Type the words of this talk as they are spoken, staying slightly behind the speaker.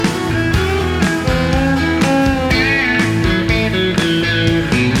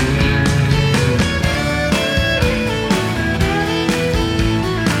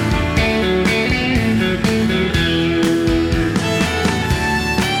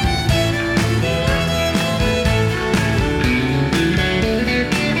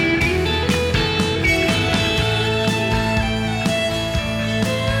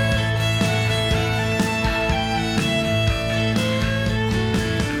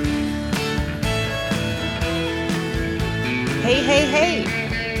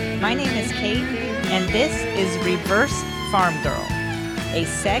Hey. My name is Kate, and this is Reverse Farm Girl, a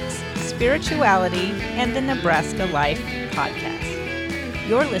sex, spirituality, and the Nebraska Life podcast.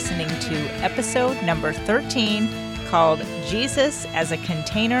 You're listening to episode number 13 called Jesus as a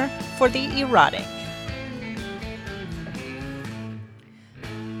Container for the Erotic.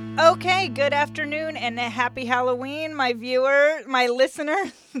 Okay, good afternoon and a happy Halloween, my listener.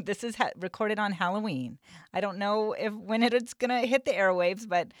 This is recorded on Halloween. I don't know when it's going to hit the airwaves,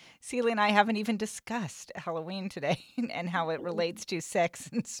 but Celia and I haven't even discussed Halloween today and how it relates to sex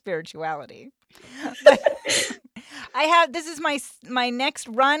and spirituality. But this is my next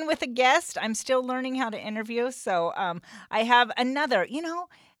run with a guest. I'm still learning how to interview, so I have another,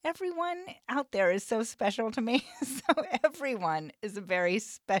 everyone out there is so special to me. So everyone is a very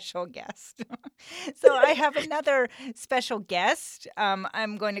special guest. So I have another special guest.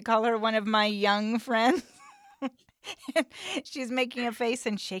 I'm going to call her one of my young friends. She's making a face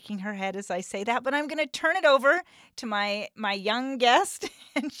and shaking her head as I say that, but I'm going to turn it over to my young guest,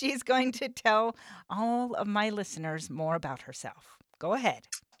 and she's going to tell all of my listeners more about herself. Go ahead.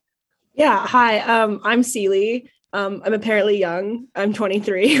 Yeah, hi, I'm Celie. I'm apparently young. I'm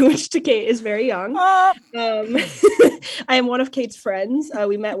 23, which to Kate is very young. I am one of Kate's friends.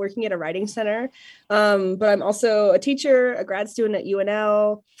 We met working at a writing center, but I'm also a teacher, a grad student at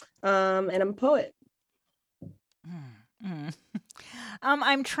UNL, and I'm a poet.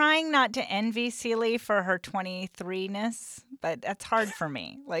 I'm trying not to envy Celie for her 23-ness, but that's hard for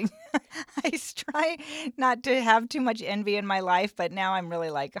me. Like, I try not to have too much envy in my life, but now I'm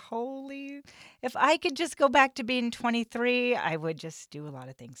really like, holy, if I could just go back to being 23, I would just do a lot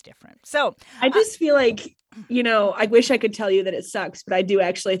of things different. So I just feel like, I wish I could tell you that it sucks, but I do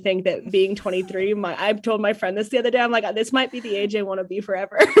actually think that being 23, I've told my friend this the other day, I'm like, this might be the age I want to be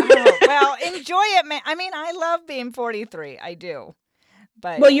forever. Well, enjoy it, man. I mean, I love being 43. I do.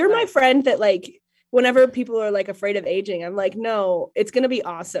 But you're my friend that, like, whenever people are like afraid of aging, I'm like, no, it's going to be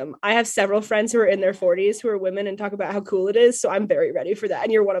awesome. I have several friends who are in their 40s who are women and talk about how cool it is. So I'm very ready for that.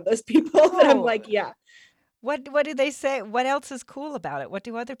 And you're one of those people that I'm like, yeah. What do they say? What else is cool about it? What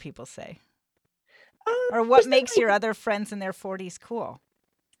do other people say? Or what makes your other friends in their 40s cool?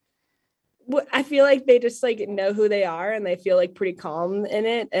 I feel like they just like know who they are and they feel like pretty calm in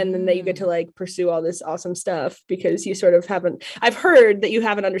it. And then you get to like pursue all this awesome stuff because you sort of I've heard that you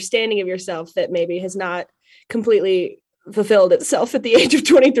have an understanding of yourself that maybe has not completely fulfilled itself at the age of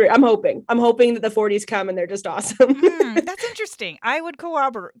 23. I'm hoping that the 40s come and they're just awesome. That's interesting. I would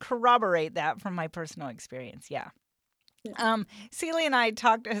corroborate that from my personal experience. Yeah. Celia and I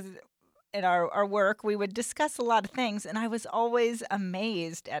talked in our work. We would discuss a lot of things, and I was always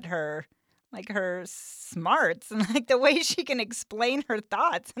amazed at her smarts and like the way she can explain her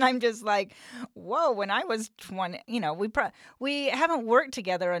thoughts. And I'm just like, whoa, when I was 20, we haven't worked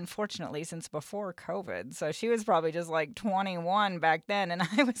together, unfortunately, since before COVID. So she was probably just like 21 back then. And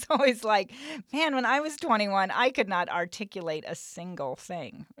I was always like, man, when I was 21, I could not articulate a single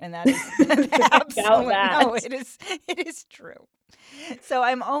thing. And that is absolutely, no, it is true. So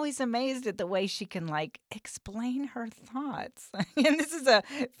I'm always amazed at the way she can like explain her thoughts. And this is a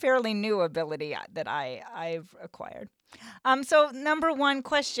fairly new ability that I've acquired. So number one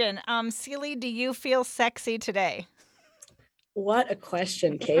question, Celie, do you feel sexy today? What a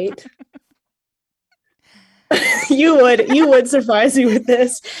question, Kate. You would surprise me with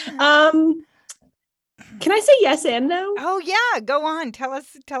this. Can I say yes and no? Oh yeah, go on. Tell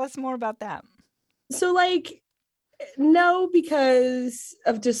us more about that. So like, no, because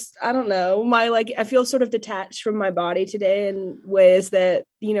of just, I don't know, I feel sort of detached from my body today in ways that,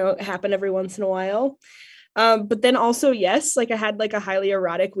 happen every once in a while. But then also, yes, like I had like a highly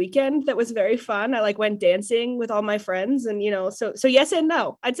erotic weekend that was very fun. I like went dancing with all my friends and, so yes and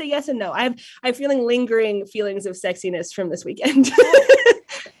no. I'd say yes and no. I'm feeling lingering feelings of sexiness from this weekend.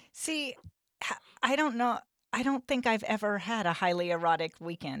 See, I don't know. I don't think I've ever had a highly erotic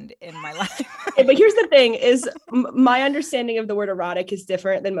weekend in my life. But here's the thing is my understanding of the word erotic is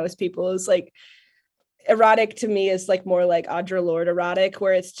different than most people's. Like erotic to me is like more like Audre Lorde erotic,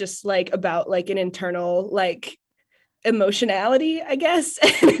 where it's just like about like an internal like emotionality, I guess.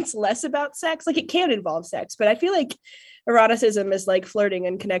 And it's less about sex. Like it can involve sex, but I feel like eroticism is like flirting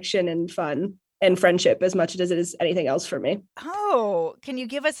and connection and fun and friendship as much as it is anything else for me. Oh, can you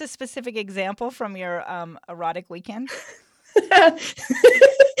give us a specific example from your erotic weekend?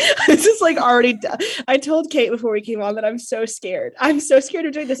 This is like already done. I told Kate before we came on that I'm so scared. I'm so scared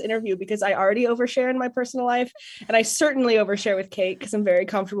of doing this interview because I already overshare in my personal life. And I certainly overshare with Kate because I'm very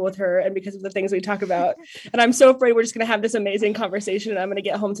comfortable with her and because of the things we talk about. And I'm so afraid we're just going to have this amazing conversation and I'm going to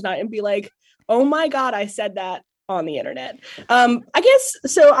get home tonight and be like, oh my God, I said that on the internet. I guess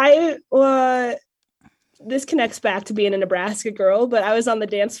so. This connects back to being a Nebraska girl, but I was on the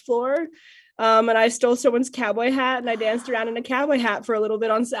dance floor. And I stole someone's cowboy hat and I danced around in a cowboy hat for a little bit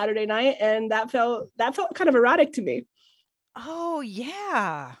on Saturday night. And that felt kind of erotic to me. Oh,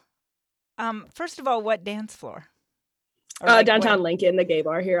 yeah. First of all, what dance floor? Downtown Lincoln, the gay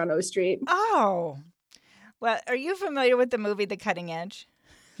bar here on O Street. Oh, well, are you familiar with the movie The Cutting Edge?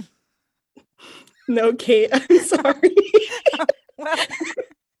 No, Kate, I'm sorry. Well,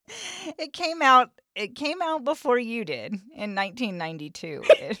 it came out before you did in 1992.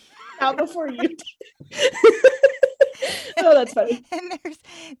 Out before you did. Oh, that's funny. And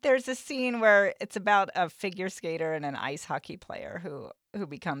there's a scene where it's about a figure skater and an ice hockey player who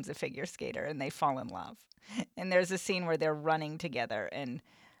becomes a figure skater and they fall in love. And there's a scene where they're running together and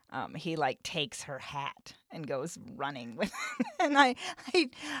he like takes her hat and goes running with it. And I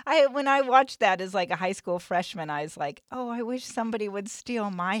when I watched that as like a high school freshman, I was like, oh, I wish somebody would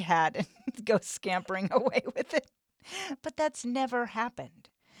steal my hat and go scampering away with it. But that's never happened.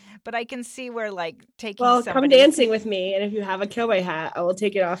 But I can see where like taking come dancing with me, and if you have a cowboy hat, I will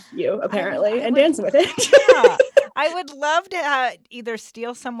take it off you apparently and dance with it. Yeah, I would love to either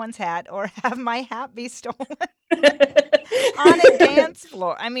steal someone's hat or have my hat be stolen on a dance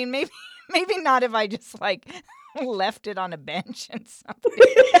floor. I mean, maybe not if I just like left it on a bench and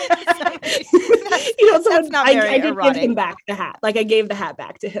somebody that's not very I did erotic. give him back the hat. Like I gave the hat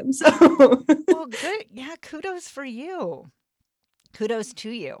back to him. So well, good. Yeah, kudos for you. Kudos to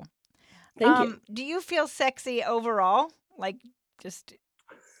you. Thank you. Do you feel sexy overall? Like just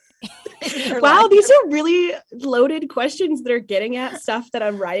wow, these are really loaded questions that are getting at stuff that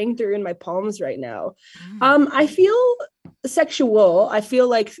I'm writing through in my palms right now. I feel sexual. I feel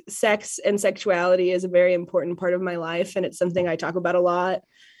like sex and sexuality is a very important part of my life, and it's something I talk about a lot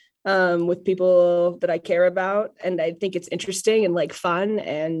with people that I care about, and I think it's interesting and like fun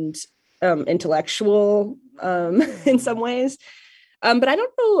and intellectual in some ways. But I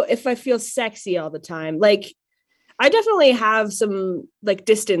don't know if I feel sexy all the time. Like I definitely have some like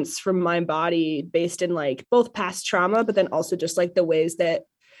distance from my body based in like both past trauma, but then also just like the ways that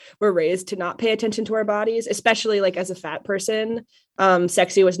we're raised to not pay attention to our bodies, especially like as a fat person.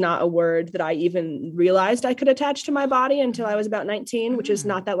 Sexy was not a word that I even realized I could attach to my body until I was about 19, which is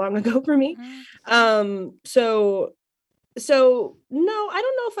not that long ago for me. So no, I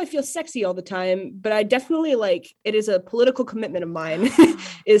don't know if I feel sexy all the time, but I definitely like, it is a political commitment of mine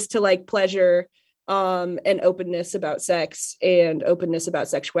is to like pleasure and openness about sex and openness about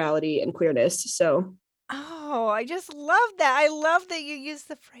sexuality and queerness. So oh, I just love that. I love that you use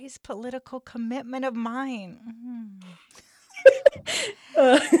the phrase political commitment of mine.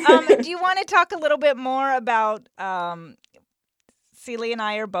 Do you want to talk a little bit more about Celia and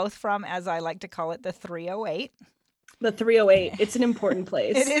I are both from, as I like to call it, the 308. The 308. It's an important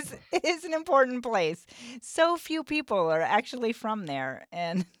place. It is an important place. So few people are actually from there,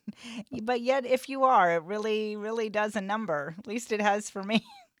 but yet if you are, it really, really does a number. At least it has for me.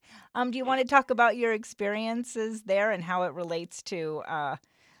 Do you want to talk about your experiences there and how it relates to,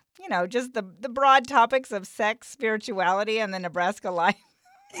 just the broad topics of sex, spirituality, and the Nebraska life?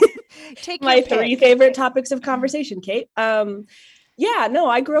 Take my 3 favorite topics of conversation, Kate. Yeah, no,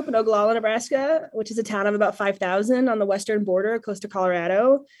 I grew up in Ogallala, Nebraska, which is a town of about 5,000 on the western border, close to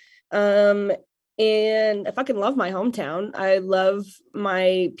Colorado. And I fucking love my hometown. I love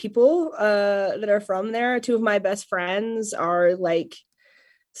my people that are from there. 2 of my best friends are like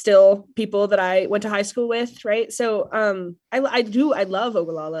still people that I went to high school with, right? So I love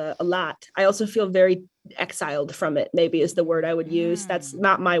Ogallala a lot. I also feel very exiled from it, maybe is the word I would use. That's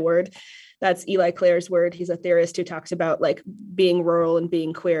not my word. That's Eli Clare's word. He's a theorist who talks about like being rural and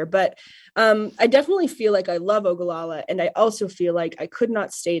being queer. But I definitely feel like I love Ogallala. And I also feel like I could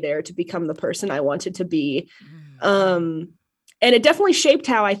not stay there to become the person I wanted to be. And it definitely shaped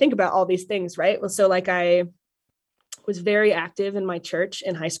how I think about all these things, right? Well, so like I was very active in my church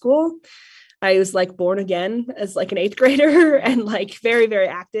in high school. I was like born again as like an 8th grader and like very, very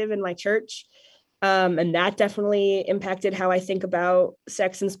active in my church. And that definitely impacted how I think about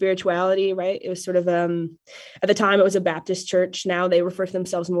sex and spirituality, right? It was sort of, at the time it was a Baptist church. Now they refer to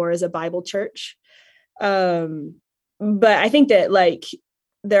themselves more as a Bible church. But I think that like,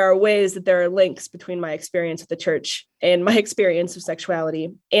 there are ways that there are links between my experience with the church and my experience of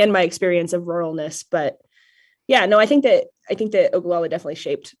sexuality and my experience of ruralness. But yeah, no, I think that Ogallala definitely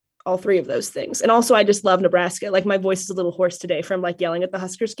shaped all 3 of those things. And also I just love Nebraska. Like my voice is a little hoarse today from like yelling at the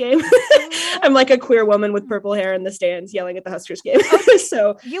Huskers game. I'm like a queer woman with purple hair in the stands yelling at the Huskers game.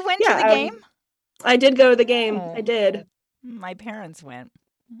 So you went to the game? I did go to the game. I did. My parents went.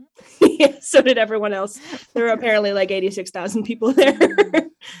 Yeah, so did everyone else. There were apparently like 86,000 people there.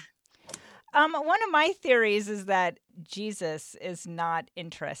 One of my theories is that Jesus is not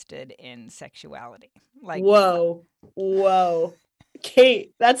interested in sexuality. Like, Whoa.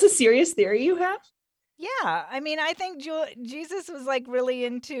 Kate, that's a serious theory you have? yeah, I mean, I think Jesus was like really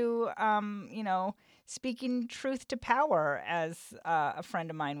into, speaking truth to power, as a friend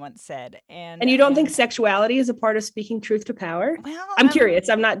of mine once said. And you don't think sexuality is a part of speaking truth to power? Well, I'm curious.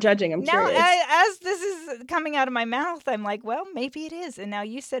 I'm not judging. I'm now, curious. as this is coming out of my mouth, I'm like, well, maybe it is. And now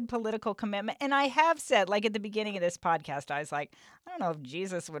you said political commitment. And I have said, like at the beginning of this podcast, I was like, I don't know if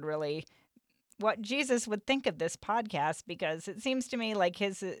Jesus would really, what Jesus would think of this podcast, because it seems to me like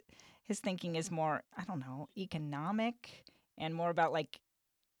his thinking is more, I don't know, economic and more about like,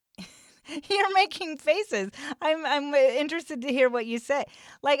 you're making faces. I'm interested to hear what you say.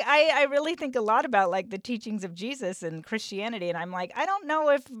 Like I really think a lot about like the teachings of Jesus and Christianity, and I'm like, I don't know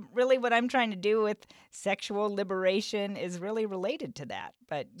if really what I'm trying to do with sexual liberation is really related to that.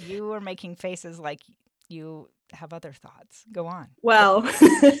 But you are making faces like you have other thoughts. Go on. Well,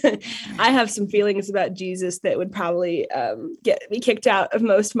 I have some feelings about Jesus that would probably get me kicked out of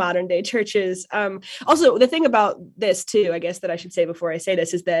most modern day churches. Also, the thing about this too, I guess that I should say before I say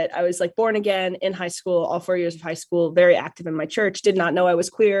this, is that I was like born again in high school, all 4 years of high school, very active in my church, did not know I was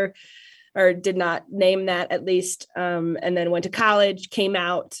queer, or did not name that at least. And then went to college, came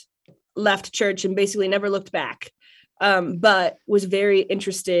out, left church, and basically never looked back. But was very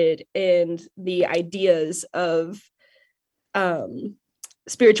interested in the ideas of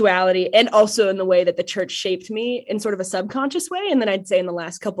spirituality, and also in the way that the church shaped me in sort of a subconscious way. And then I'd say in the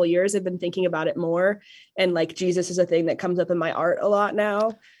last couple of years, I've been thinking about it more. And like Jesus is a thing that comes up in my art a lot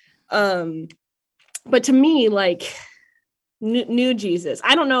now. But to me, like new Jesus,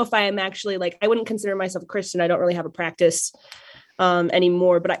 I don't know if I am actually like, I wouldn't consider myself a Christian. I don't really have a practice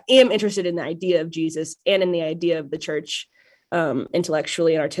anymore, but I am interested in the idea of Jesus and in the idea of the church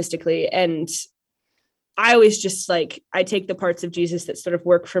intellectually and artistically. And I always just like, I take the parts of Jesus that sort of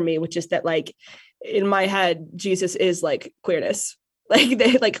work for me, which is that like in my head, Jesus is like queerness. Like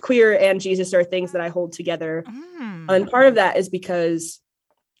they like queer and Jesus are things that I hold together. And part of that is because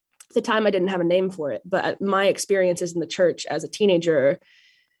at the time I didn't have a name for it, but my experiences in the church as a teenager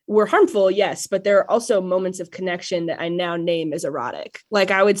were harmful, yes, but there are also moments of connection that I now name as erotic. Like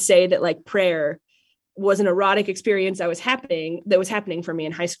I would say that like prayer was an erotic experience that was happening for me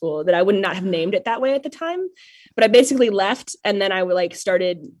in high school that I would not have named it that way at the time. But I basically left, and then I would like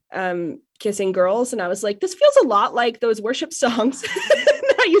started kissing girls, and I was like, this feels a lot like those worship songs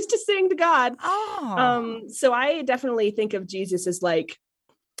that I used to sing to God. So I definitely think of Jesus as like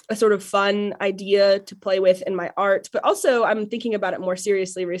a sort of fun idea to play with in my art, but also I'm thinking about it more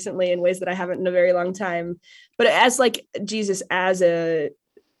seriously recently in ways that I haven't in a very long time. But as like Jesus as a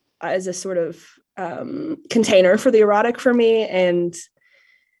sort of container for the erotic for me, and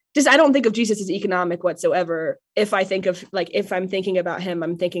just I don't think of Jesus as economic whatsoever. If I think of like, if I'm thinking about him,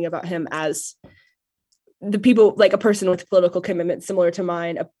 I'm thinking about him as the people, like a person with political commitment similar to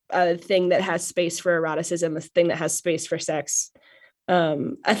mine, a thing that has space for eroticism, a thing that has space for sex,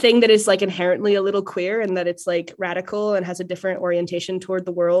 a thing that is like inherently a little queer, and that it's like radical and has a different orientation toward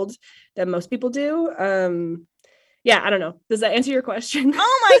the world than most people do. Yeah, I don't know. Does that answer your question?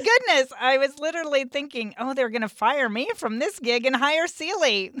 Oh my goodness. I was literally thinking, oh, they're going to fire me from this gig and hire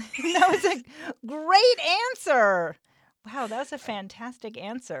Seeley. That was a great answer. Wow, that was a fantastic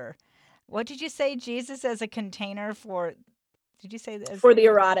answer. What did you say? Jesus as a container for, did you say that? For the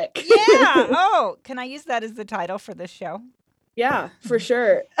erotic. Yeah. Oh, can I use that as the title for this show? Yeah, for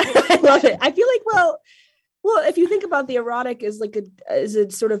sure. I love it. I feel like, well, if you think about the erotic as like as a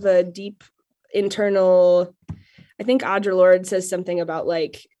sort of a deep internal, I think Audre Lorde says something about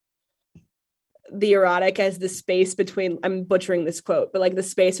like the erotic as the space between, I'm butchering this quote, but like the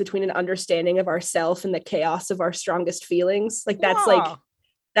space between an understanding of ourself and the chaos of our strongest feelings. Like that's like,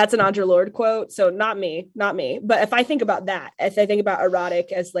 that's an Audre Lorde quote. So not me. But if I think about that, if I think about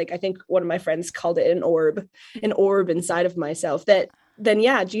erotic as like, I think one of my friends called it an orb inside of myself, that then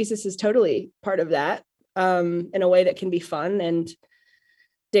yeah, Jesus is totally part of that in a way that can be fun and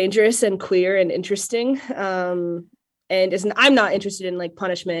dangerous and queer and interesting. And I'm not interested in like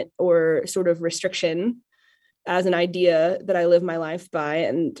punishment or sort of restriction as an idea that I live my life by.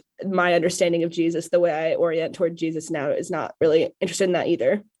 And my understanding of Jesus, the way I orient toward Jesus now, is not really interested in that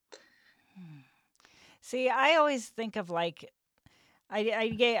either. See, I always think of like,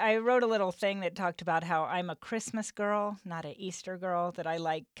 I wrote a little thing that talked about how I'm a Christmas girl, not an Easter girl, that I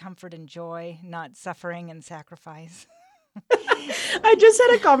like comfort and joy, not suffering and sacrifice. I just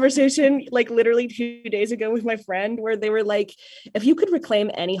had a conversation like literally 2 days ago with my friend where they were like, if you could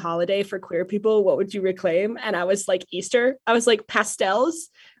reclaim any holiday for queer people, what would you reclaim? And I was like, Easter. I was like, pastels,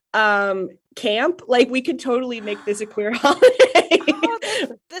 camp. Like, we could totally make this a queer holiday.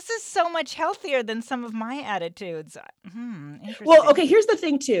 Oh, this is so much healthier than some of my attitudes. Well, Interesting. okay, here's the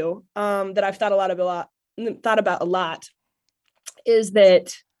thing too, that I've thought about a lot is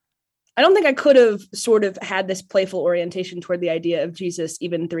that I don't think I could have sort of had this playful orientation toward the idea of Jesus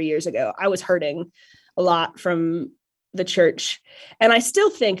even 3 years ago. I was hurting a lot from the church. And I still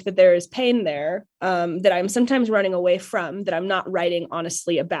think that there is pain there, that I'm sometimes running away from, that I'm not writing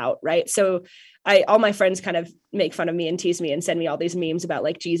honestly about. Right. So all my friends kind of make fun of me and tease me and send me all these memes about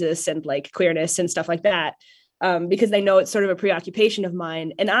like Jesus and like queerness and stuff like that. Because they know it's sort of a preoccupation of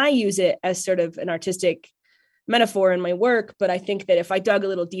mine. And I use it as sort of an artistic metaphor in my work. But I think that if I dug a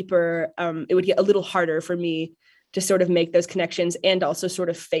little deeper, it would get a little harder for me to sort of make those connections and also sort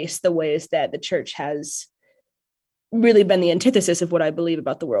of face the ways that the church has really been the antithesis of what I believe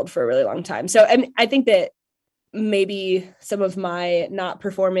about the world for a really long time. So I think that maybe some of my not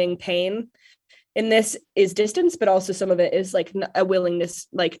performing pain in this is distance, but also some of it is like a willingness,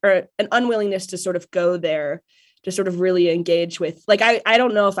 like, or an unwillingness to sort of go there, to sort of really engage with, like, I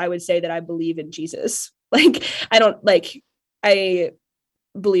don't know if I would say that I believe in Jesus. Like, I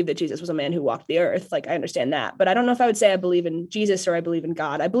believe that Jesus was a man who walked the earth. Like, I understand that, but I don't know if I would say I believe in Jesus or I believe in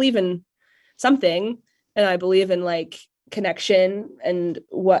God. I believe in something, and I believe in like connection and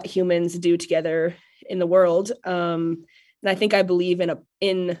what humans do together in the world. And I think I believe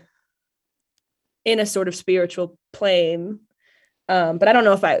in a sort of spiritual plane. But I don't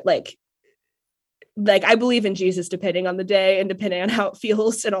know if I like I believe in Jesus depending on the day and depending on how it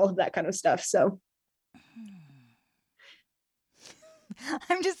feels and all of that kind of stuff. So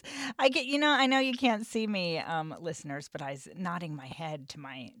I get, I know you can't see me, listeners, but I was nodding my head to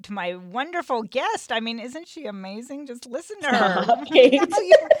my wonderful guest. I mean, isn't she amazing? Just listen to her. stop, Kate. No,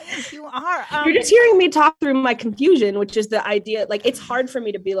 you are. You're just hearing me talk through my confusion, which is the idea. Like, it's hard for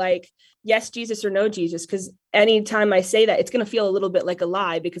me to be like, yes, Jesus or no Jesus, because anytime I say that, it's going to feel a little bit like a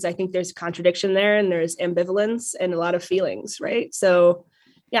lie because I think there's contradiction there and there's ambivalence and a lot of feelings, right? So,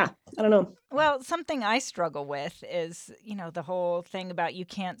 yeah, I don't know. Well, something I struggle with is, the whole thing about you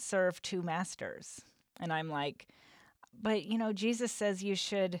can't serve two masters. And I'm like, but, Jesus says you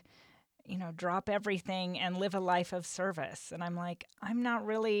should, drop everything and live a life of service. And I'm like, I'm not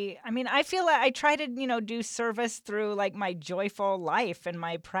really, I mean, I feel like I try to, do service through like my joyful life and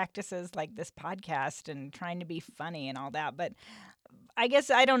my practices like this podcast and trying to be funny and all that. But I guess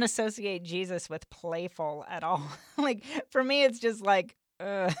I don't associate Jesus with playful at all. Like, for me, it's just like,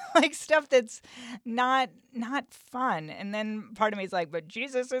 like stuff that's not fun. And then part of me is like, but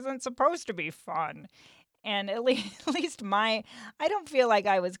Jesus isn't supposed to be fun. And at least I don't feel like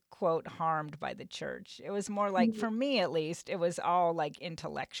I was, quote, harmed by the church. It was more like, for me at least, it was all like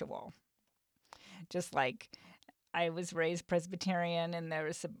intellectual. Just like I was raised Presbyterian, and there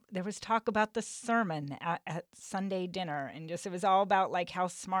was talk about the sermon at Sunday dinner, and just it was all about like how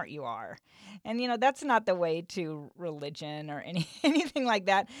smart you are, and that's not the way to religion or anything like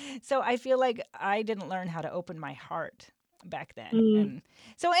that. So I feel like I didn't learn how to open my heart back then. And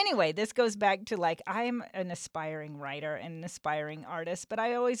so anyway, this goes back to like I'm an aspiring writer and an aspiring artist, but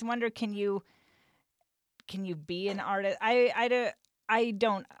I always wonder, can you be an artist? I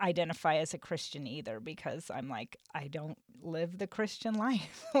don't identify as a Christian either because I'm like, I don't live the Christian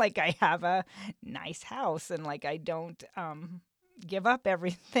life. Like, I have a nice house and like I don't give up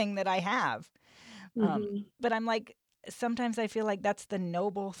everything that I have. But I'm like, sometimes I feel like that's the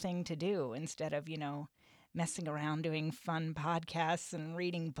noble thing to do instead of, messing around doing fun podcasts and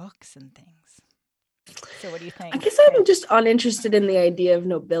reading books and things. So what do you think? I guess I'm just uninterested in the idea of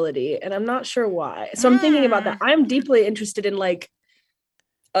nobility, and I'm not sure why. So I'm thinking about that. I'm deeply interested in like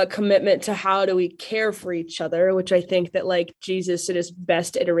a commitment to how do we care for each other, which I think that like Jesus in his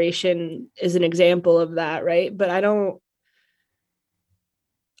best iteration is an example of that, right? But I don't,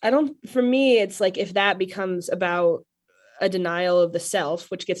 for me, it's like if that becomes about a denial of the self,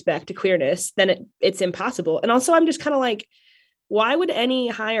 which gets back to queerness, then it's impossible. And also I'm just kind of like, why would any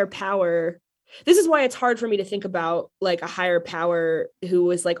higher power, this is why it's hard for me to think about like a higher power who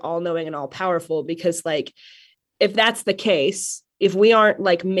is like all knowing and all powerful, because like if that's the case, if we aren't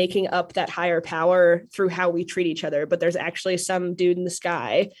like making up that higher power through how we treat each other, but there's actually some dude in the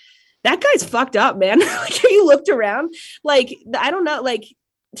sky, that guy's fucked up, man. Like, have you looked around? Like, I don't know. Like,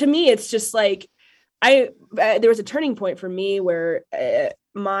 to me, it's just like, there was a turning point for me where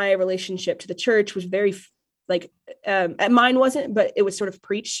my relationship to the church was very mine wasn't, but it was sort of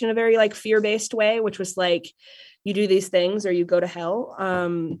preached in a very like fear-based way, which was like, you do these things or you go to hell.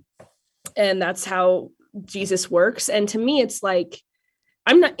 And that's how Jesus works. And to me, it's like,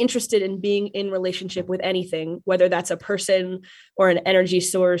 I'm not interested in being in relationship with anything, whether that's a person or an energy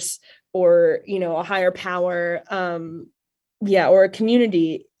source or, a higher power, or a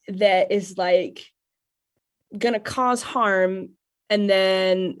community that is like going to cause harm and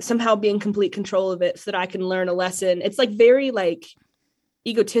then somehow be in complete control of it so that I can learn a lesson. It's like very like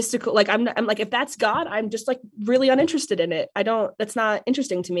egotistical. Like I'm like, if that's God, I'm just like really uninterested in it. That's not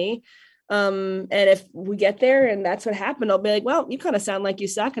interesting to me. And if we get there and that's what happened, I'll be like, well, you kind of sound like you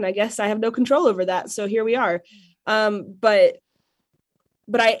suck. And I guess I have no control over that. So here we are. But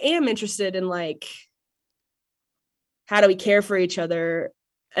I am interested in like, how do we care for each other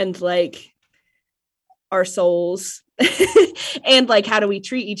and like our souls and like, how do we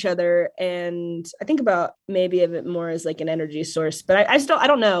treat each other? And I think about maybe of it more as like an energy source, but I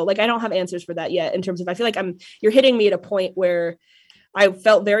don't know. Like, I don't have answers for that yet in terms of, I feel like you're hitting me at a point where I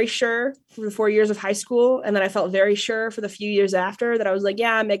felt very sure for the 4 years of high school. And then I felt very sure for the few years after that I was like,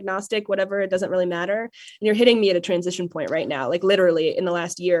 yeah, I'm agnostic, whatever. It doesn't really matter. And you're hitting me at a transition point right now, like literally in the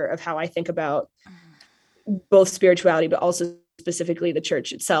last year of how I think about both spirituality, but also specifically the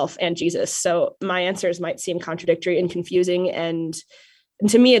church itself and Jesus. So my answers might seem contradictory and confusing. And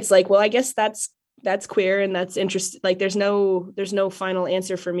to me, it's like, well, I guess that's queer and that's interesting. Like there's no final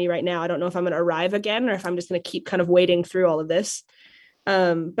answer for me right now. I don't know if I'm going to arrive again or if I'm just going to keep kind of wading through all of this.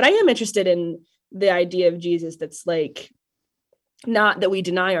 But I am interested in the idea of Jesus that's like, not that we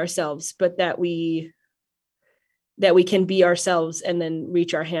deny ourselves, but that we can be ourselves and then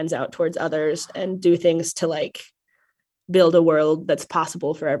reach our hands out towards others and do things to like build a world that's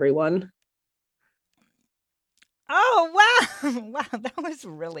possible for everyone. Oh, wow. Wow, that was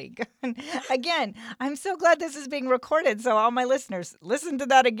really good. Again, I'm so glad this is being recorded. So all my listeners, listen to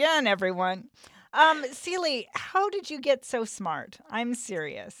that again, everyone. Celie, how did you get so smart? I'm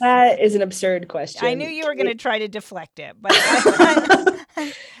serious. That is an absurd question. I knew you were going to try to deflect it, but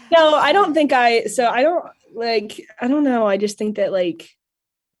no, I don't think I don't know. I just think that like,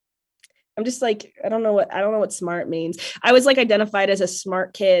 I'm just like, I don't know what smart means. I was like identified as a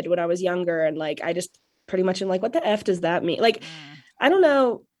smart kid when I was younger. And like, I just pretty much am like, what the F does that mean? Like, I don't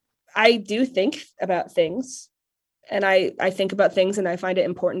know. I do think about things and I think about things and I find it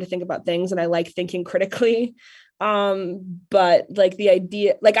important to think about things and I like thinking critically. But like the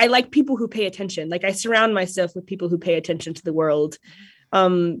idea, like I like people who pay attention. Like I surround myself with people who pay attention to the world.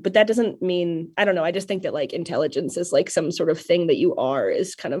 But that doesn't mean, I don't know. I just think that like intelligence is like some sort of thing that you are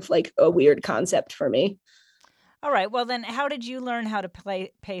is kind of like a weird concept for me. All right. Well, then how did you learn how to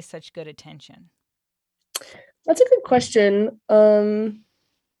pay such good attention? That's a good question.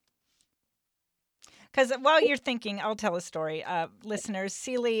 Because while you're thinking, I'll tell a story. Listeners,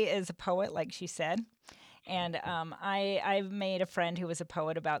 Celie is a poet, like she said. And I made a friend who was a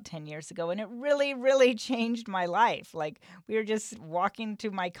poet about 10 years ago, and it really, really changed my life. Like, we were just walking to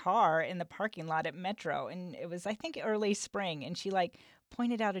my car in the parking lot at Metro, and it was, I think, early spring, and she, like,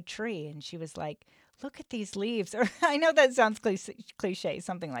 pointed out a tree, and she was like, look at these leaves. Or I know that sounds cliche,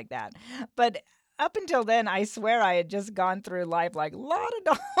 something like that. But up until then, I swear I had just gone through life like,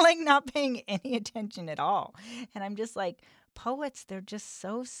 like not paying any attention at all. And I'm just like, poets, they're just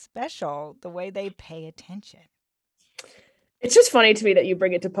so special the way they pay attention. It's just funny to me that you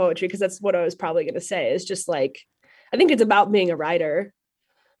bring it to poetry because that's what I was probably going to say. Is just like, I think it's about being a writer.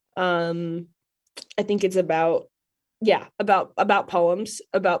 I think it's about poems,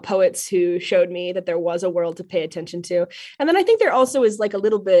 about poets who showed me that there was a world to pay attention to. And then I think there also is like a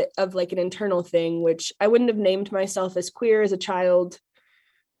little bit of like an internal thing, which I wouldn't have named myself as queer as a child.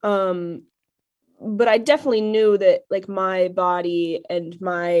 But I definitely knew that like my body and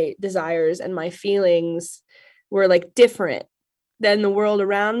my desires and my feelings were like different than the world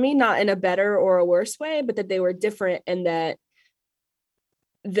around me, not in a better or a worse way, but that they were different and that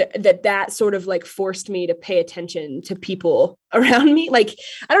that sort of like forced me to pay attention to people around me. Like,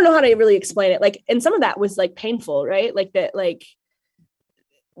 I don't know how to really explain it. Like, and some of that was like painful, right? Like that, like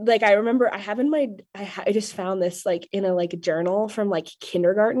I remember I have in my, I just found this like in a like journal from like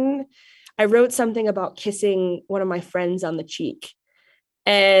kindergarten. I wrote something about kissing one of my friends on the cheek.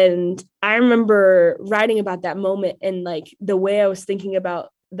 And I remember writing about that moment and like the way I was thinking about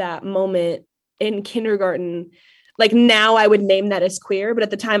that moment in kindergarten. Like now I would name that as queer, but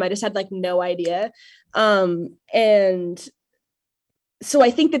at the time I just had like no idea. And so I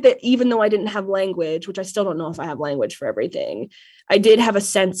think that even though I didn't have language, which I still don't know if I have language for everything, I did have a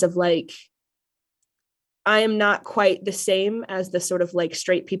sense of like, I am not quite the same as the sort of like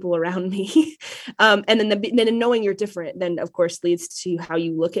straight people around me. And then knowing you're different, then of course leads to how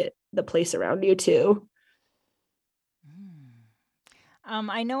you look at the place around you too.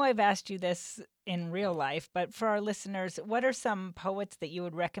 I know I've asked you this in real life, but for our listeners, what are some poets that you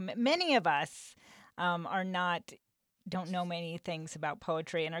would recommend? Many of us are not, don't know many things about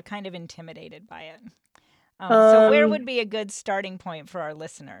poetry and are kind of intimidated by it. So where would be a good starting point for our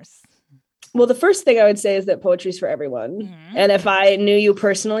listeners? Well, the first thing I would say is that poetry is for everyone. Mm-hmm. And if I knew you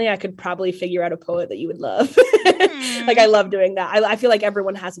personally, I could probably figure out a poet that you would love. Like, I love doing that. I feel like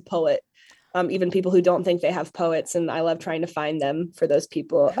everyone has a poet, even people who don't think they have poets. And I love trying to find them for those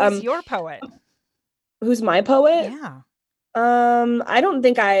people. Who's your poet? Who's my poet? Yeah. I don't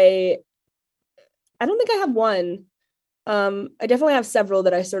think I have one. I definitely have several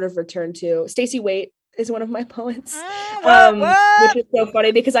that I sort of return to. Stacey Waite is one of my poets, which is so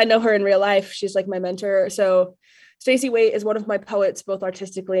funny because I know her in real life. She's like my mentor. So Stacey Waite is one of my poets, both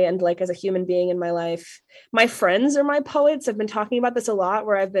artistically and like as a human being in my life. My friends are my poets. I've been talking about this a lot,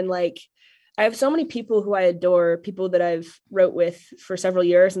 where I've been like, I have so many people who I adore, people that I've wrote with for several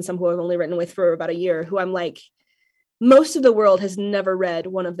years and some who I've only written with for about a year, who I'm like, most of the world has never read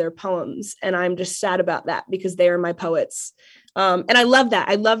one of their poems. And I'm just sad about that because they are my poets. And I love that.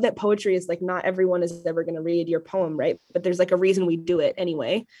 I love that poetry is like, not everyone is ever going to read your poem, right? But there's like a reason we do it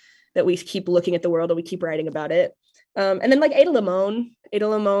anyway, that we keep looking at the world and we keep writing about it. And then like Ada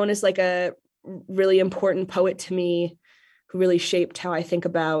Limon is like a really important poet to me, who really shaped how I think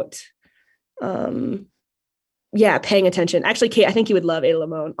about, paying attention. Actually, Kate, I think you would love Ada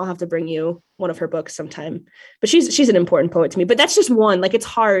Limon. I'll have to bring you one of her books sometime. But she's an important poet to me. But that's just one. Like, it's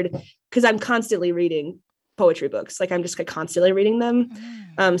hard because I'm constantly reading poetry books. Like, I'm just like constantly reading them.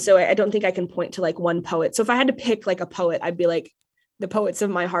 So I don't think I can point to like one poet. So if I had to pick like a poet, I'd be like, the poets of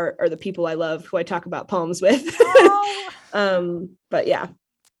my heart are the people I love, who I talk about poems with. But yeah.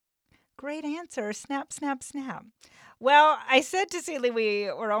 Great answer. Snap, snap, snap. Well, I said to Celie we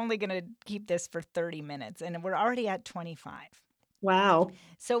were only going to keep this for 30 minutes, and we're already at 25. Wow.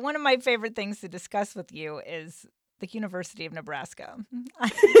 So one of my favorite things to discuss with you is the University of Nebraska.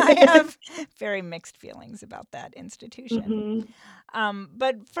 I have very mixed feelings about that institution.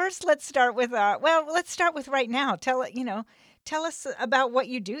 But first, let's start with right now. Tell us about what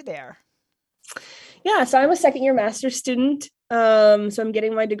you do there. Yeah, so I'm a second-year master's student. So I'm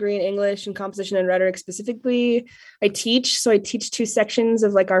getting my degree in English and composition and rhetoric specifically. I teach 2 sections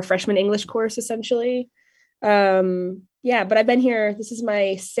of like our freshman English course, essentially. But I've been here. This is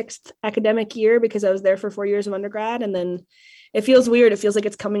my 6th academic year because I was there for 4 years of undergrad. And then it feels weird. It feels like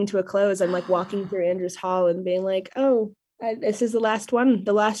it's coming to a close. I'm like walking through Andrews Hall and being like, oh, this is the last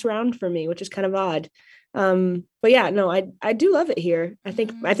round for me, which is kind of odd. But yeah, no, I do love it here. I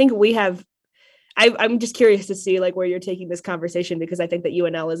think we have, I'm just curious to see like where you're taking this conversation, because I think that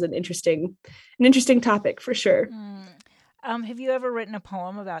UNL is an interesting topic for sure. Have you ever written a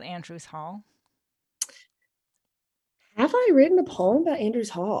poem about Andrews Hall? Have I written a poem about Andrews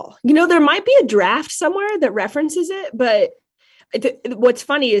Hall? There might be a draft somewhere that references it, but what's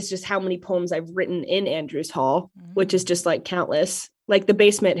funny is just how many poems I've written in Andrews Hall, which is just like countless. Like the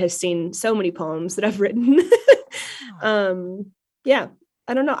basement has seen so many poems that I've written. Yeah.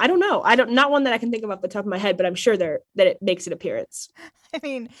 I don't know. Not one that I can think of off the top of my head, but I'm sure that it makes an appearance. I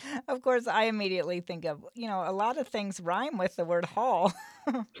mean, of course, I immediately think of, a lot of things rhyme with the word hall.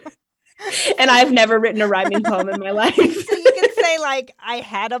 And I've never written a rhyming poem in my life. So you can say like, I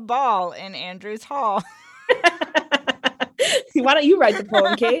had a ball in Andrews Hall. Why don't you write the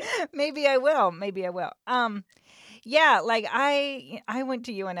poem, Kate? Maybe I will. Yeah, like I went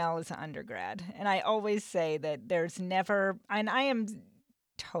to UNL as an undergrad, and I always say that there's never, and I am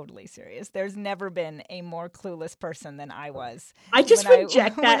totally serious, there's never been a more clueless person than I was. I just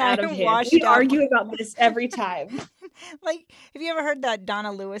reject that out of hand. We argue about this every time. Like, have you ever heard that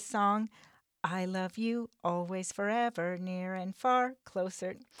Donna Lewis song? I love you always, forever, near and far,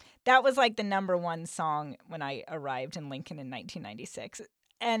 closer. That was like the #1 song when I arrived in Lincoln in 1996.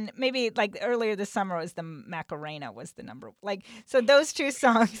 And maybe like earlier this summer was the Macarena was the number. Like, so those 2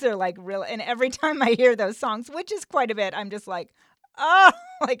 songs are like real. And every time I hear those songs, which is quite a bit, I'm just like, oh,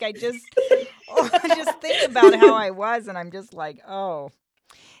 like I just think about how I was, and I'm just like, oh.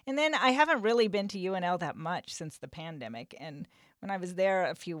 And then I haven't really been to UNL that much since the pandemic. And when I was there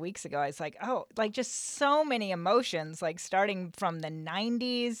a few weeks ago, I was like, oh, like just so many emotions, like starting from the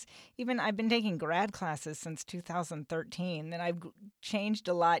 90s. Even I've been taking grad classes since 2013, and I've changed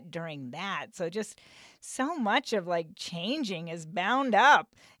a lot during that. So just so much of like changing is bound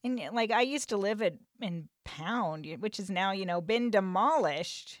up. And like I used to live in Pound, which is now, been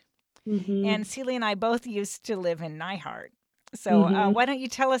demolished. And Celie and I both used to live in Nyhart. So why don't you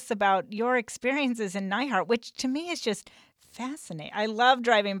tell us about your experiences in Nyhart, which to me is just fascinating. I love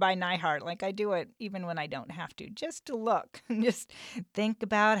driving by Nyhart. Like I do it even when I don't have to, just to look and just think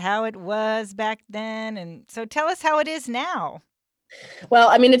about how it was back then. And so tell us how it is now. Well,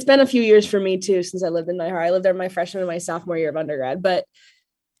 I mean, it's been a few years for me too since I lived in Nyhart. I lived there my freshman and my sophomore year of undergrad. But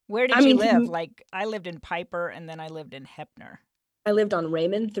Where I did you mean, live? Like I lived in Piper and then I lived in Hepner. I lived on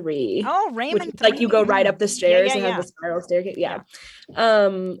Raymond 3, Oh, which Raymond is like you 3. go right up the Yeah, stairs. yeah, It has yeah. the spiral staircase. Yeah.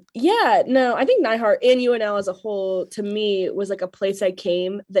 Yeah, no, I think Nyhart and UNL as a whole to me was like a place I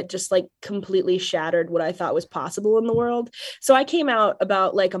came that just like completely shattered what I thought was possible in the world. So I came out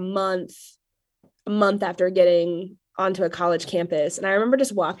about like a month after getting onto a college campus, and I remember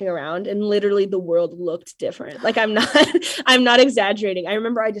just walking around and literally the world looked different. Like I'm not I'm not exaggerating. I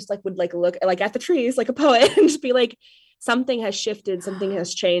remember I just like would like look like at the trees like a poet and just be like, something has shifted, something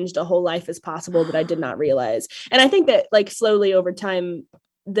has changed, a whole life is possible that I did not realize. And I think that like slowly over time,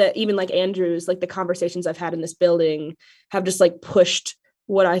 that even like Andrews, like the conversations I've had in this building have just like pushed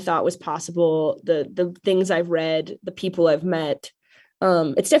what I thought was possible, the things I've read, the people I've met.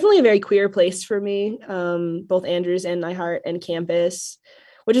 It's definitely a very queer place for me, both Andrews and Nyhart and campus,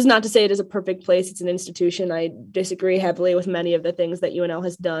 which is not to say it is a perfect place. It's an institution. I disagree heavily with many of the things that UNL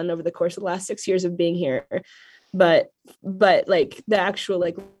has done over the course of the last 6 years of being here. But like the actual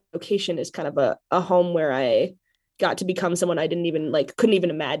like location is kind of a home where I got to become someone I didn't even like couldn't even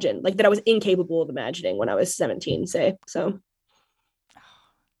imagine, like that I was incapable of imagining when I was 17, say. So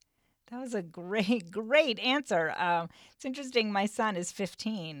That was a great answer. It's interesting. My son is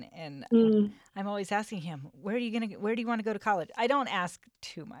 15, and mm. I'm always asking him, Where do you want to go to college?" I don't ask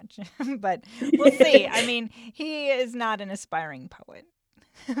too much, but we'll see. I mean, he is not an aspiring poet,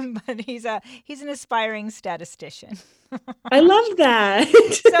 but he's an aspiring statistician. I love that.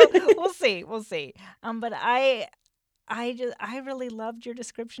 So we'll see. We'll see. But I really loved your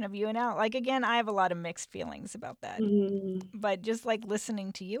description of UNL. Like again, I have a lot of mixed feelings about that. Mm. But just like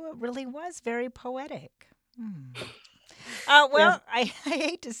listening to you, it really was very poetic. Yeah. Well, I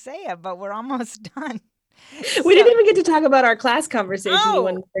hate to say it, but we're almost done. We didn't So, even get to talk about our class conversation you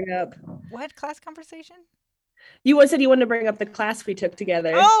wanted oh, to bring up. what class conversation? You said you wanted to bring up the class we took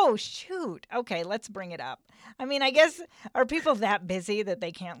together. Oh, shoot. Okay, let's bring it up. I mean, I guess, are people that busy that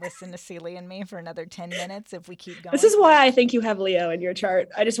they can't listen to Celie and me for another 10 minutes if we keep going? This is why I think you have Leo in your chart.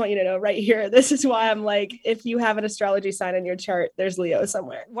 I just want you to know right here. This is why I'm like, if you have an astrology sign in your chart, there's Leo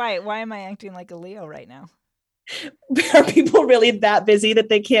somewhere. Why am I acting like a Leo right now? Are people really that busy that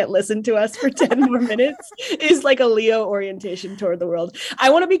they can't listen to us for 10 more minutes? Is like a Leo orientation toward the world. I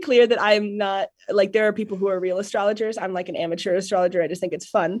want to be clear that I'm not like, there are people who are real astrologers. I'm like an amateur astrologer. I just think it's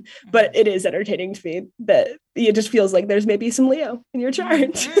fun, but it is entertaining to me that it just feels like there's maybe some Leo in your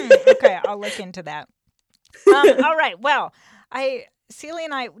chart. Okay, I'll look into that. All right. Well, Celia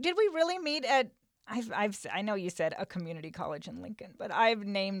and I, did we really meet at? I know you said a community college in Lincoln, but I've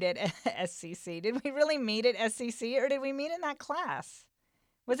named it SCC. Did we really meet at SCC, or did we meet in that class?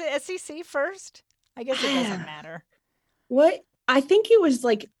 Was it SCC first? I guess it doesn't matter. What? I think it was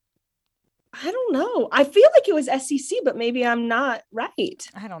like, I don't know. I feel like it was SCC, but maybe I'm not right.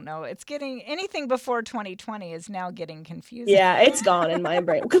 I don't know. It's getting anything before 2020 is now getting confusing. Yeah, it's gone in my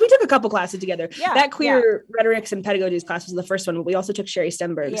brain because we took a couple classes together. Yeah, that queer rhetorics and pedagogies class was the first one, but we also took Sherry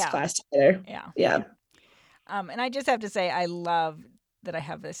Stenberg's class together. Yeah. And I just have to say, I love that I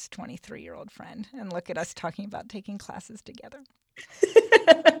have this 23-year-old friend, and look at us talking about taking classes together.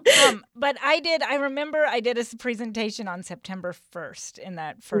 But I remember I did a presentation on September 1st in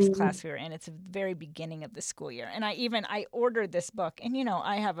that first class we were in. It's the very beginning of the school year. And I ordered this book. And,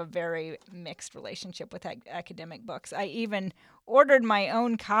 I have a very mixed relationship with academic books. I even ordered my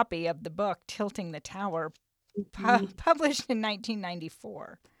own copy of the book, Tilting the Tower, published in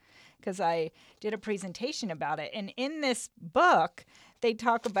 1994. Because I did a presentation about it. And in this book, they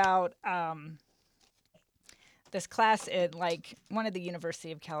talk about this class at like one of the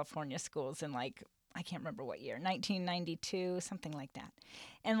University of California schools in like, I can't remember what year, 1992, something like that.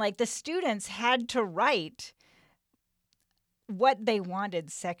 And like the students had to write what they wanted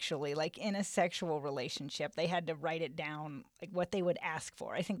sexually, like in a sexual relationship. They had to write it down, like what they would ask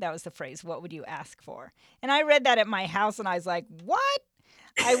for. I think that was the phrase, what would you ask for? And I read that at my house and I was like, what?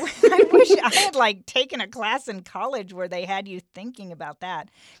 I wish I had like taken a class in college where they had you thinking about that,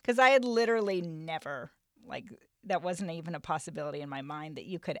 because I had literally never, like, that wasn't even a possibility in my mind that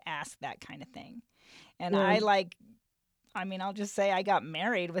you could ask that kind of thing. And I'll just say I got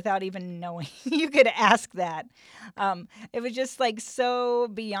married without even knowing you could ask that. It was just like so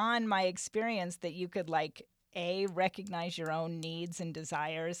beyond my experience that you could like recognize your own needs and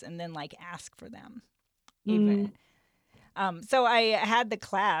desires and then like ask for them. Even So I had the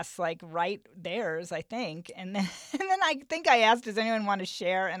class like write theirs, I think, and then and then I think I asked, "Does anyone want to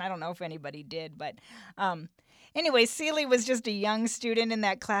share?" And I don't know if anybody did, but um, anyway, Celie was just a young student in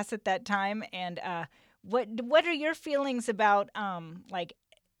that class at that time. And what are your feelings about like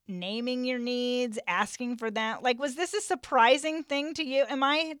naming your needs, asking for that? Like, was this a surprising thing to you? Am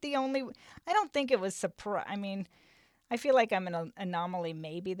I the only? I don't think it was surprise. I mean, I feel like I'm an anomaly,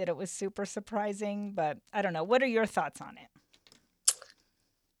 maybe that it was super surprising, but I don't know. What are your thoughts on it?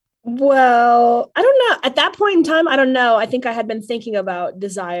 Well, I don't know. At that point in time, I don't know. I think I had been thinking about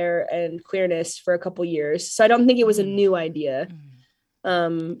desire and queerness for a couple years. So I don't think it was a Mm. new idea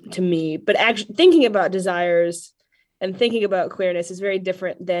Mm. to me. But actually thinking about desires and thinking about queerness is very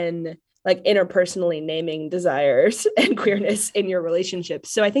different than like interpersonally naming desires and queerness in your relationship.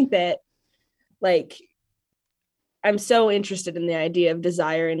 So I think that like I'm so interested in the idea of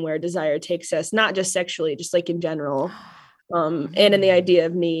desire and where desire takes us, not just sexually, just like in general, and in the Mm. idea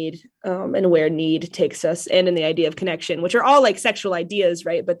of need, and where need takes us, and in the idea of connection, which are all like sexual ideas,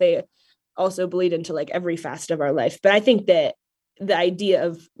 right? But they also bleed into like every facet of our life. But I think that the idea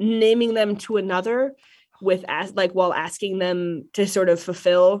of naming them to another with as like while asking them to sort of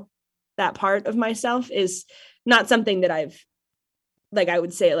fulfill that part of myself is not something that I've like I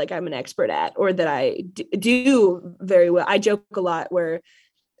would say like I'm an expert at or that I do very well. I joke a lot where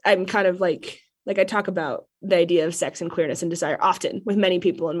I'm kind of like I talk about the idea of sex and queerness and desire often with many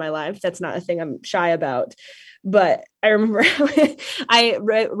people in my life. That's not a thing I'm shy about. But I remember I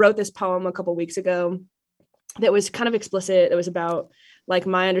wrote this poem a couple weeks ago that was kind of explicit. It was about like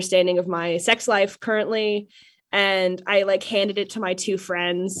my understanding of my sex life currently. And I like handed it to my two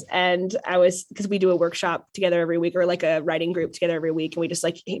friends, and I was because we do a workshop together every week or like a writing group together every week, and we just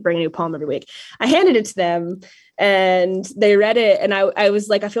like bring a new poem every week. I handed it to them and they read it, and I was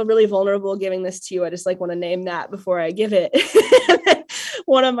like, I feel really vulnerable giving this to you. I just like want to name that before I give it.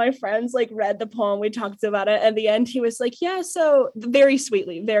 One of my friends like read the poem, we talked about it, at the end he was like, yeah, so very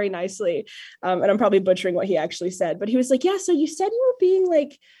sweetly, very nicely, and I'm probably butchering what he actually said, but he was like, yeah, so you said you were being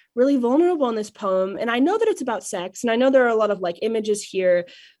like really vulnerable in this poem, and I know that it's about sex, and I know there are a lot of like images here,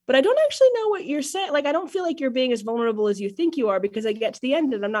 but I don't actually know what you're saying. Like I don't feel like you're being as vulnerable as you think you are, because I get to the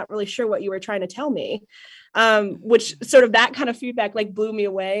end and I'm not really sure what you were trying to tell me. Which sort of that kind of feedback like blew me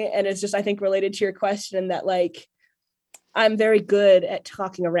away, and it's just I think related to your question that like I'm very good at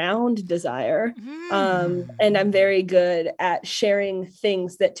talking around desire. And I'm Mm. very good at sharing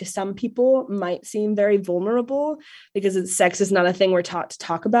things that to some people might seem very vulnerable because sex is not a thing we're taught to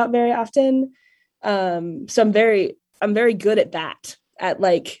talk about very often. So I'm very good at that, at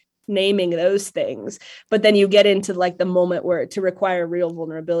like naming those things. But then you get into like the moment where to require real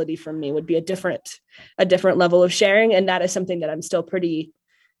vulnerability from me would be a different level of sharing. And that is something that I'm still pretty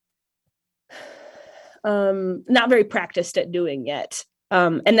not very practiced at doing yet.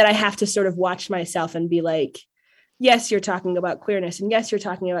 And that I have to sort of watch myself and be like, yes, you're talking about queerness, and yes, you're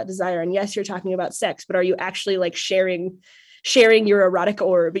talking about desire, and yes, you're talking about sex, but are you actually like sharing your erotic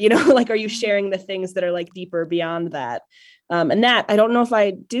orb, you know, like are you sharing the things that are like deeper beyond that? And that I don't know if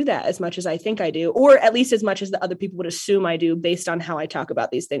I do that as much as I think I do, or at least as much as the other people would assume I do based on how I talk about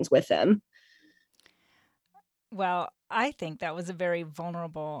these things with them. Well, I think that was a very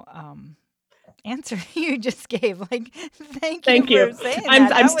vulnerable answer you just gave. Like, thank you Thank for you. saying that.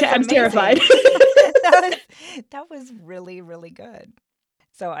 That was I'm terrified. amazing. That was really, really good.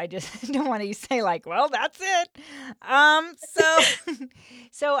 So I just don't want to say like, well, that's it. So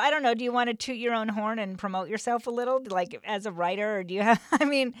so I don't know. Do you want to toot your own horn and promote yourself a little, like as a writer, or do you have? I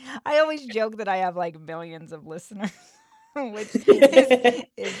mean, I always joke that I have like millions of listeners, which is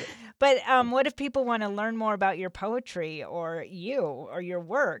is. But what if people want to learn more about your poetry or you or your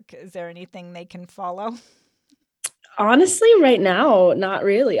work? Is there anything they can follow? Honestly, right now, not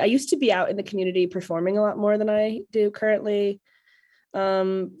really. I used to be out in the community performing a lot more than I do currently.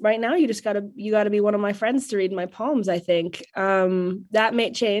 Right now you gotta be one of my friends to read my poems, I think. That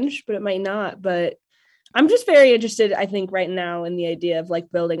may change, but it might not. But I'm just very interested, I think, right now in the idea of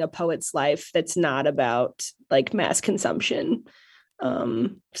like building a poet's life that's not about like mass consumption.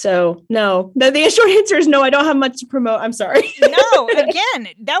 So no, the short answer is no, I don't have much to promote. I'm sorry. No, again,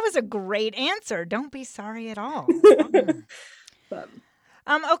 that was a great answer. Don't be sorry at all. Mm. But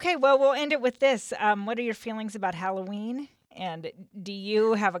Okay, well, we'll end it with this. What are your feelings about Halloween? And do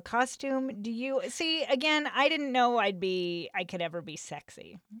you have a costume? Do you see again? I didn't know I could ever be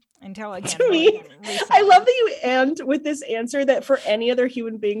sexy until again to me, I recently. love that you end with this answer that for any other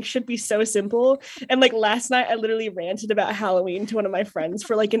human being should be so simple. And like last night, I literally ranted about Halloween to one of my friends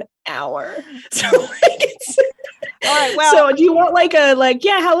for like an hour. So like, All right. Well, so do you want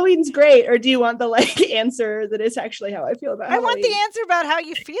yeah, Halloween's great, or do you want the answer that is actually how I feel about I want the Halloween? answer about how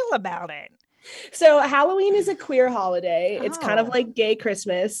you feel about it. So Halloween is a queer holiday. It's kind of Oh. like gay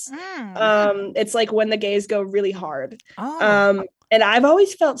Christmas. Mm. It's like when the gays go really hard. Oh. And I've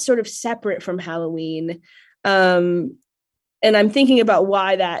always felt sort of separate from Halloween. And I'm thinking about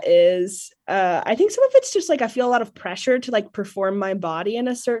why that is. I think some of it's just like I feel a lot of pressure to like perform my body in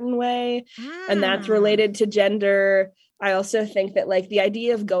a certain way, and that's related to gender. I also think that like the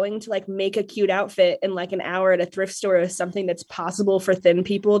idea of going to like make a cute outfit in like an hour at a thrift store is something that's possible for thin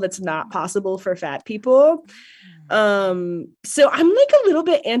people that's not possible for fat people. So I'm like a little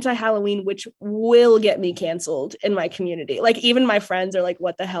bit anti-Halloween, which will get me canceled in my community. Like even my friends are like,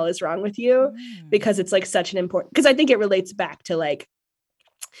 what the hell is wrong with you? Because it's like such an important, because I think it relates back to like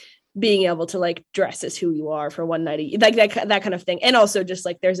being able to like dress as who you are for one night, like that kind of thing. And also just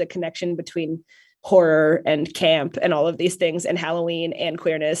like there's a connection between horror and camp and all of these things and Halloween and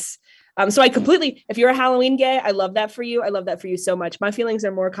queerness. So I completely, if you're a Halloween gay, I love that for you. I love that for you so much. My feelings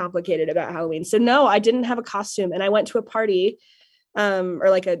are more complicated about Halloween. So no, I didn't have a costume, and I went to a party or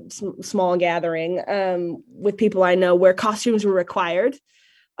like a small gathering with people I know where costumes were required.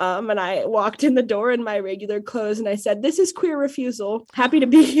 And I walked in the door in my regular clothes and I said, "This is queer refusal. Happy to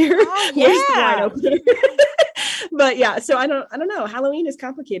be here." Oh, Where's the wine yeah. opener? But yeah, so I don't know. Halloween is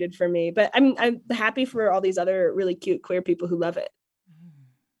complicated for me, but I'm happy for all these other really cute queer people who love it.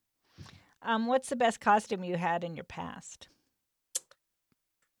 What's the best costume you had in your past?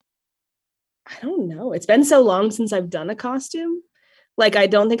 I don't know. It's been so long since I've done a costume. Like, I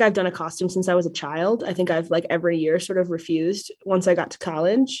don't think I've done a costume since I was a child. I think I've like every year sort of refused once I got to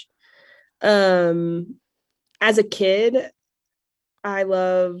college. As a kid, I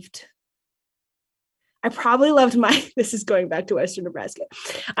probably loved my, this is going back to Western Nebraska.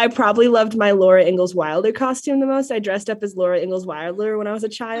 I probably loved my Laura Ingalls Wilder costume the most. I dressed up as Laura Ingalls Wilder when I was a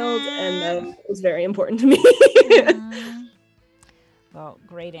child, and it was very important to me. Well,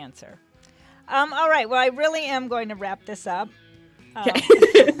 great answer. All right. Well, I really am going to wrap this up.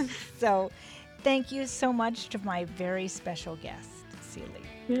 So thank you so much to my very special guest, Celie.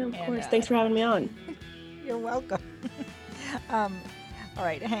 Yeah, of course. Thanks for having me on. You're welcome. All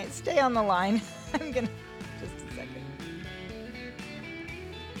right. Hey, stay on the line. I'm going to just a second.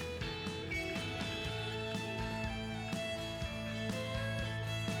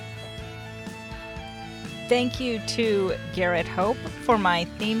 Thank you to Garrett Hope for my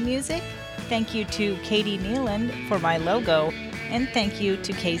theme music. Thank you to Katie Nealand for my logo. And thank you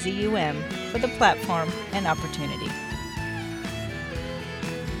to KZUM for the platform and opportunity.